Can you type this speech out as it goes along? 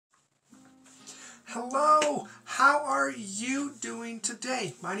Hello, how are you doing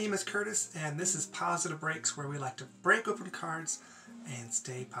today? My name is Curtis and this is Positive Breaks, where we like to break open cards and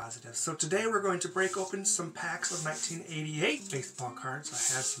stay positive. So today we're going to break open some packs of 1988 baseball cards.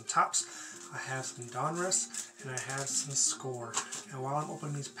 I have some Topps, I have some Donruss, and I have some Score. And while I'm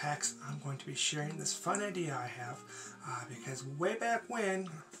opening these packs, I'm going to be sharing this fun idea I have because way back when,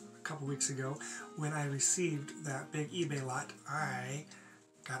 a couple weeks ago, when I received that big eBay lot, I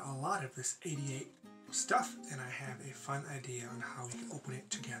got a lot of this 88 stuff, and I have a fun idea on how we can open it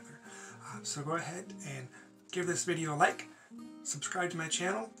together. So go ahead and give this video a like, subscribe to my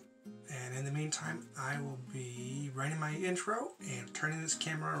channel, and in the meantime I will be writing my intro and turning this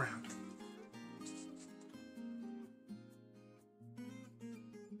camera around.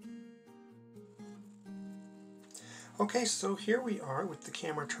 Okay, so here we are with the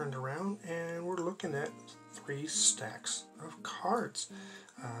camera turned around and we're looking at 3 stacks of cards.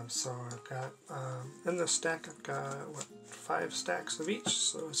 So I've got, in this stack I've got, 5 stacks of each.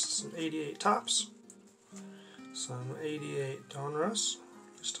 So this is some 88 Topps, some 88 Donruss.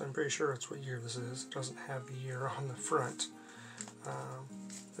 I'm pretty sure it's what year this is. It doesn't have the year on the front.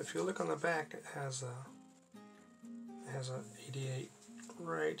 If you look on the back, it has a 88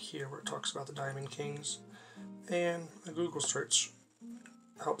 right here where it talks about the Diamond Kings. And a Google search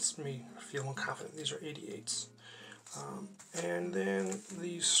helps me feel more confident these are 88s. And then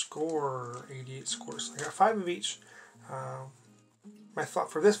the Score 88 scores. I got 5 of each. My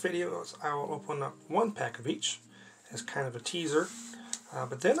thought for this video is I will open up 1 pack of each as kind of a teaser.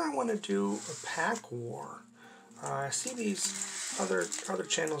 But then I want to do a pack war. I see these other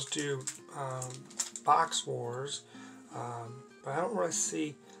channels do box wars, but I don't really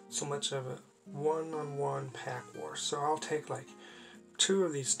see so much of a one-on-one pack war. So I'll take like 2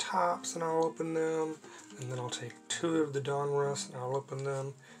 of these Topps and I'll open them, and then I'll take 2 of the Donruss and I'll open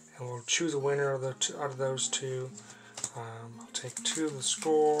them, and we'll choose a winner of out of those 2. I'll take 2 of the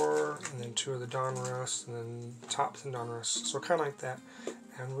Score, and then 2 of the Donruss, and then Topps and Donruss. So kind of like that,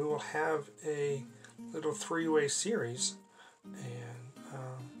 and we will have a little 3-way series, and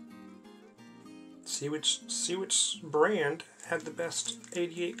see which brand had the best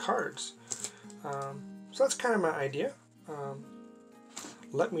 88 cards. So that's kind of my idea.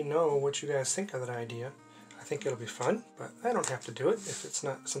 Let me know what you guys think of that idea. I think it'll be fun, but I don't have to do it if it's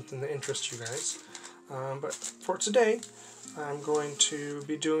not something that interests you guys. But for today, I'm going to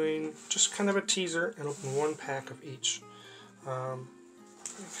be doing just kind of a teaser and open 1 pack of each. Kind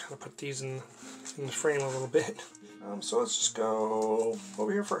of put these in the frame a little bit. So let's just go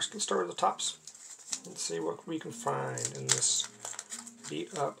over here first. Let's start with the Topps. Let's see what we can find in this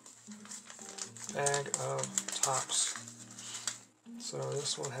beat up bag of Topps. So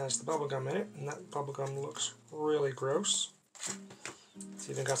this one has the bubblegum in it, and that bubblegum looks really gross. It's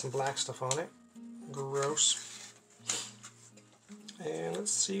even got some black stuff on it. Gross. And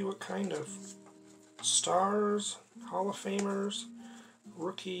let's see what kind of stars, Hall of Famers,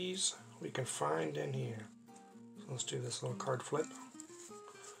 rookies we can find in here. So let's do this little card flip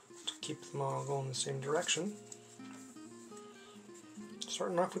to keep them all going the same direction.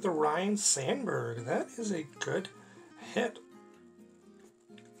 Starting off with the Ryne Sandberg. That is a good hit.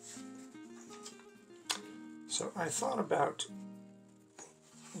 So I thought about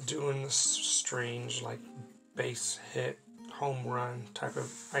doing this strange, like, base hit, home run type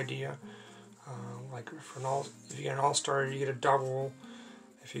of idea. Like if you get an all-star, you get a double.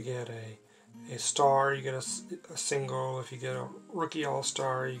 If you get a star, you get a single. If you get a rookie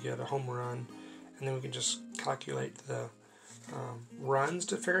all-star, you get a home run. And then we can just calculate the runs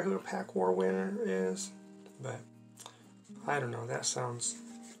to figure out who a pack war winner is. But I don't know, that sounds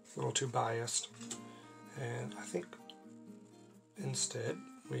a little too biased. And I think instead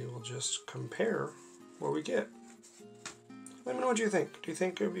we will just compare what we get. Let me know what you think. Do you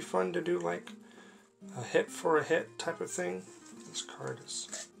think it would be fun to do like a hit for a hit type of thing?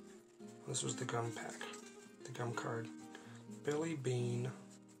 This was the gum pack, the gum card. Billy Bean,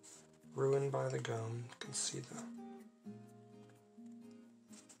 ruined by the gum. You can see the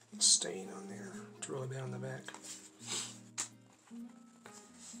stain on there. It's really bad on the back.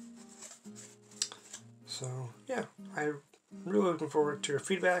 So yeah, I'm really looking forward to your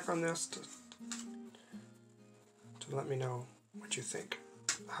feedback on this, to let me know what you think,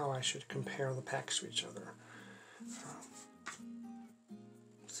 how I should compare the packs to each other.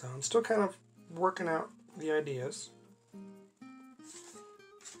 So I'm still kind of working out the ideas.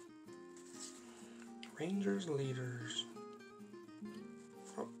 Rangers leaders.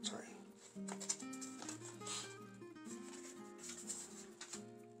 Oh, sorry.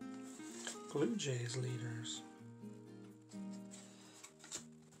 Blue Jays leaders.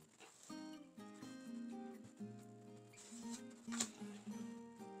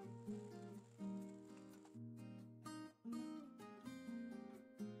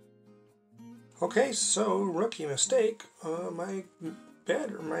 Okay, so rookie mistake. My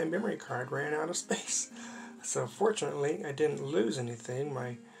memory card ran out of space. So fortunately, I didn't lose anything.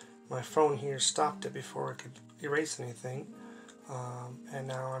 My phone here stopped it before I could erase anything. And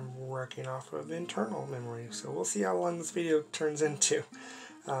now I'm working off of internal memory. So we'll see how long this video turns into.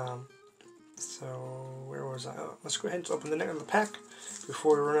 So where was I? Oh, let's go ahead and open the next of the pack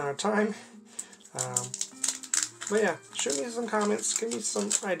before we run out of time. But yeah, shoot me some comments, give me some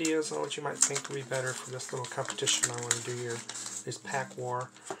ideas on what you might think would be better for this little competition I want to do here, this pack war.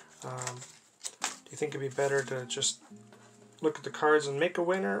 Do you think it'd be better to just look at the cards and make a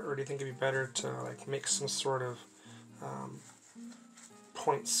winner, or do you think it'd be better to like make some sort of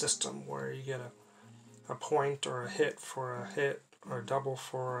point system where you get a point or a hit for a hit, or a double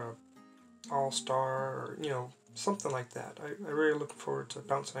for a all-star, or you know, something like that. I really look forward to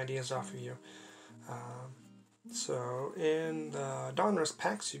bouncing ideas off of you. So in the Donruss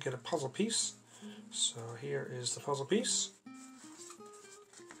packs you get a puzzle piece. So here is the puzzle piece.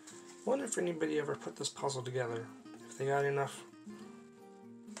 Wonder if anybody ever put this puzzle together. If they got enough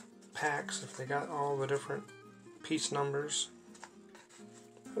packs, if they got all the different piece numbers.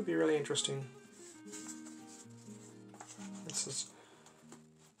 That would be really interesting. This is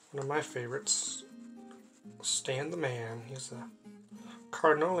one of my favorites. Stan the Man. He's a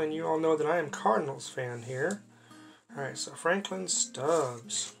Cardinal, and you all know that I am Cardinals fan here. Alright, so Franklin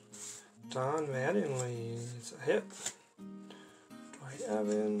Stubbs, Don Mattingly, it's a hit, Dwight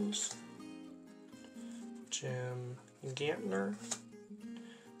Evans, Jim Gantner,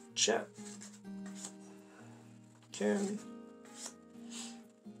 Chet, Ken,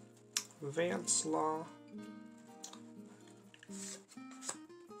 Vance Law,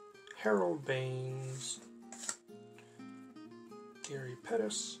 Harold Baines, Gary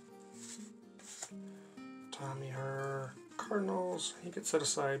Pettis, Tommy Herr, Cardinals, he gets set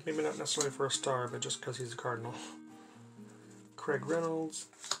aside, maybe not necessarily for a star, but just because he's a Cardinal. Craig Reynolds,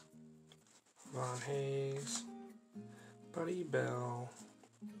 Von Hayes, Buddy Bell,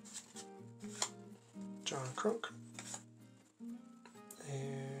 John Crunk,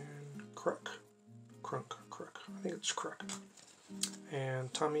 and Crook, I think it's Crook,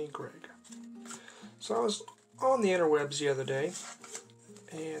 and Tommy Gregg. So I was on the interwebs the other day,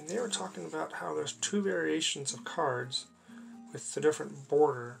 and they were talking about how there's two variations of cards with the different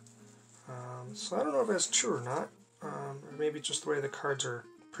border. So I don't know if that's true or not, or maybe just the way the cards are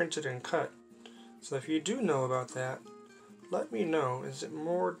printed and cut. So if you do know about that, let me know. Is it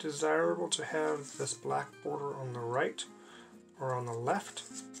more desirable to have this black border on the right or on the left,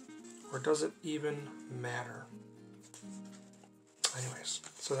 or does it even matter? Anyways,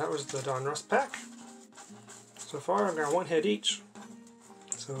 so that was the Donruss pack. So far I've got one hit each.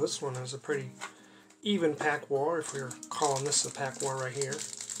 So this one is a pretty even pack war, if we were calling this a pack war right here.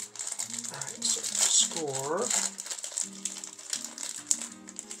 Alright, so score.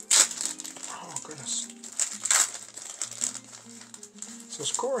 Oh goodness. So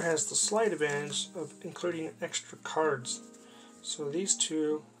score has the slight advantage of including extra cards. So these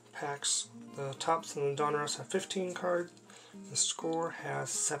two packs, the tops and the Donruss have 15 cards, the score has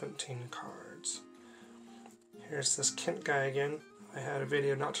 17 cards. Here's this Kent guy again. I had a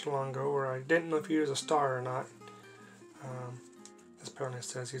video not too long ago where I didn't know if he was a star or not. This apparently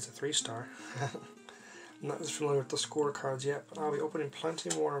says he's a 3-star. I'm not as familiar with the score cards yet, but I'll be opening plenty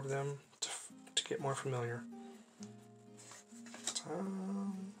more of them to get more familiar.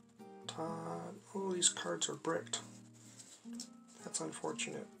 Todd. Oh, these cards are bricked. That's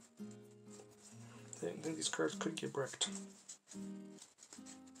unfortunate. I didn't think these cards could get bricked.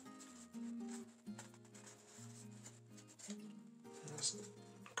 This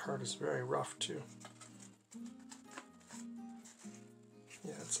card is very rough too.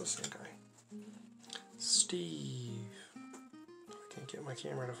 Yeah, it's the same guy. Steve. I can't get my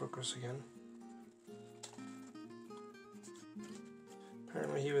camera to focus again.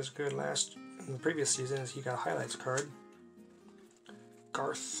 Apparently he was good in the previous season as he got a highlights card.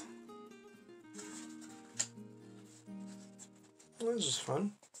 Garth. Well, this is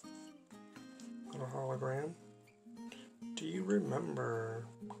fun. Little hologram. Do you remember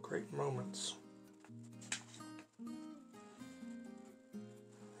great moments?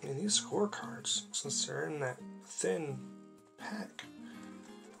 I mean, these scorecards, since they're in that thin pack,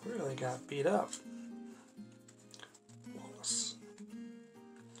 really got beat up. Wallace.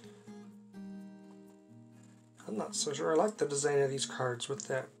 I'm not so sure I like the design of these cards with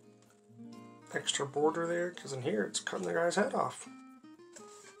that extra border there, because in here it's cutting the guy's head off.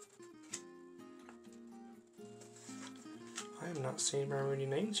 I am not seeing very many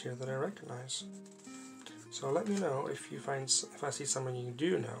names here that I recognize. So let me know if I see someone you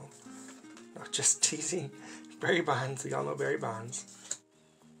do know. Just teasing. Barry Bonds. We all know Barry Bonds.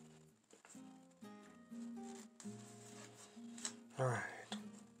 Alright.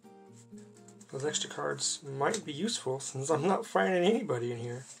 Those extra cards might be useful since I'm not finding anybody in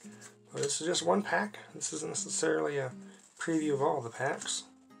here. But this is just one pack. This isn't necessarily a preview of all the packs.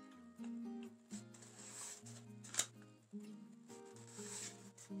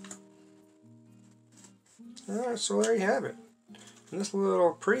 Alright, so there you have it. In this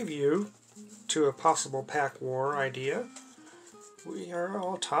little preview to a possible pack war idea, we are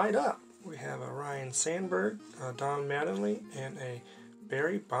all tied up. We have a Ryne Sandberg, a Don Mattingly, and a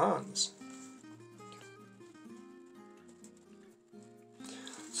Barry Bonds.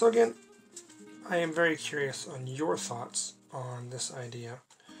 So again, I am very curious on your thoughts on this idea.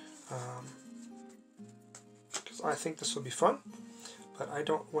 Because I think this will be fun, but I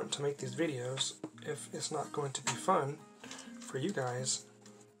don't want to make these videos if it's not going to be fun for you guys,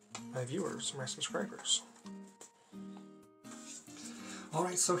 my viewers, my subscribers.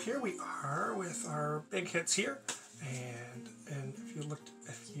 Alright, so here we are with our big hits here, and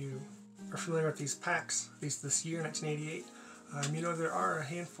if you are familiar with these packs, at least this year, 1988, you know there are a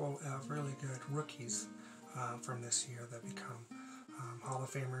handful of really good rookies from this year that become Hall of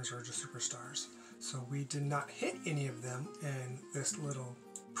Famers or just superstars. So we did not hit any of them in this little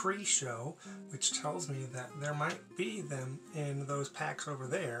pre-show, which tells me that there might be them in those packs over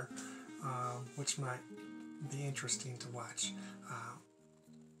there, which might be interesting to watch.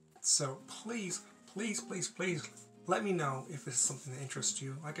 So please, please, please, please let me know if this is something that interests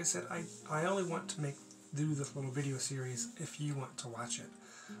you. Like I said, I only want to do this little video series if you want to watch it.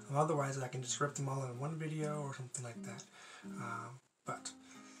 Otherwise, I can just rip them all in one video or something like that. But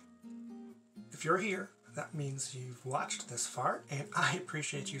if you're here, that means you've watched this far, and I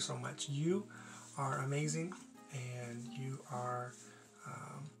appreciate you so much. You are amazing, and you are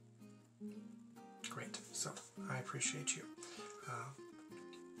great. So I appreciate you.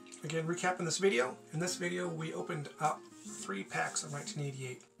 Again, recapping this video. In this video, we opened up 3 packs of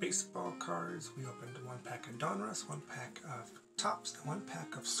 1988 baseball cards. We opened 1 pack of Donruss, 1 pack of Topps, and 1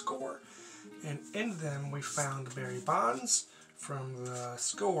 pack of Score. And in them, we found Barry Bonds from the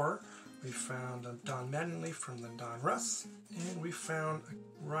Score. We found a Don Mattingly from the Donruss. And we found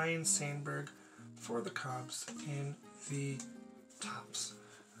a Ryne Sandberg for the Cubs in the Topps.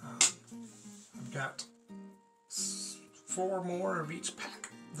 I've got 4 more of each pack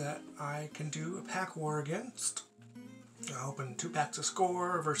that I can do a pack war against. I'll open 2 packs of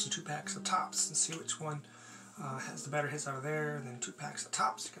Score versus 2 packs of Topps and see which one has the better hits out of there, and then 2 packs of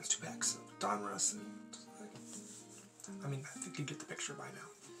Topps against 2 packs of Donruss. And I mean, I think you get the picture by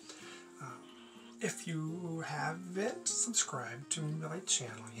now. If you haven't subscribed to my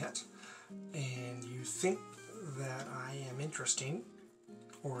channel yet, and you think that I am interesting,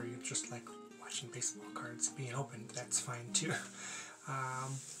 or you just like watching baseball cards being opened, that's fine too.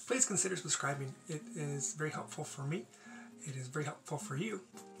 Please consider subscribing. It is very helpful for me. It is very helpful for you.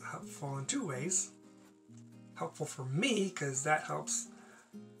 Helpful in 2 ways. Helpful for me because that helps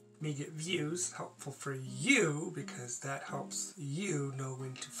me get views. Helpful for you because that helps you know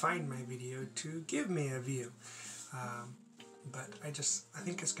when to find my video to give me a view. But I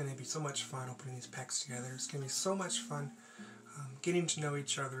think it's going to be so much fun opening these packs together. It's going to be so much fun getting to know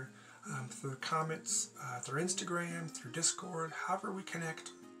each other through comments, through Instagram, through Discord, however we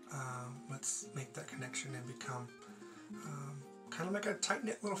connect. Let's make that connection and become kind of like a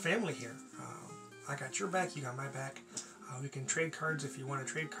tight-knit little family here. I got your back, you got my back. We can trade cards if you want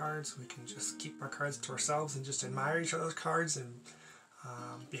to trade cards. We can just keep our cards to ourselves and just admire each other's cards and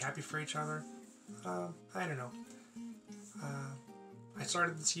be happy for each other. I don't know. I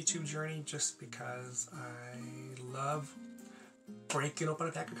started this YouTube journey just because I love breaking open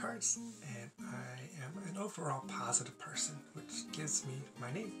a pack of cards, and I am an overall positive person, which gives me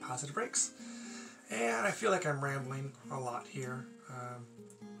my name, Positive Breaks. And I feel like I'm rambling a lot here.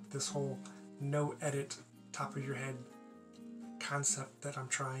 This whole no edit, top of your head concept that I'm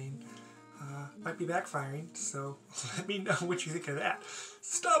trying might be backfiring, so let me know what you think of that.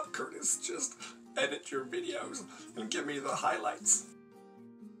 Stop, Curtis, just edit your videos and give me the highlights.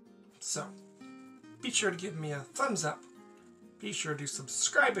 So, be sure to give me a thumbs up. Be sure to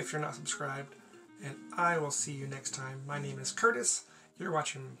subscribe if you're not subscribed, and I will see you next time. My name is Curtis. You're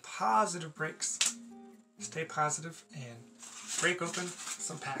watching Positive Breaks. Stay positive and break open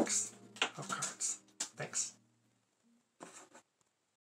some packs of cards. Thanks.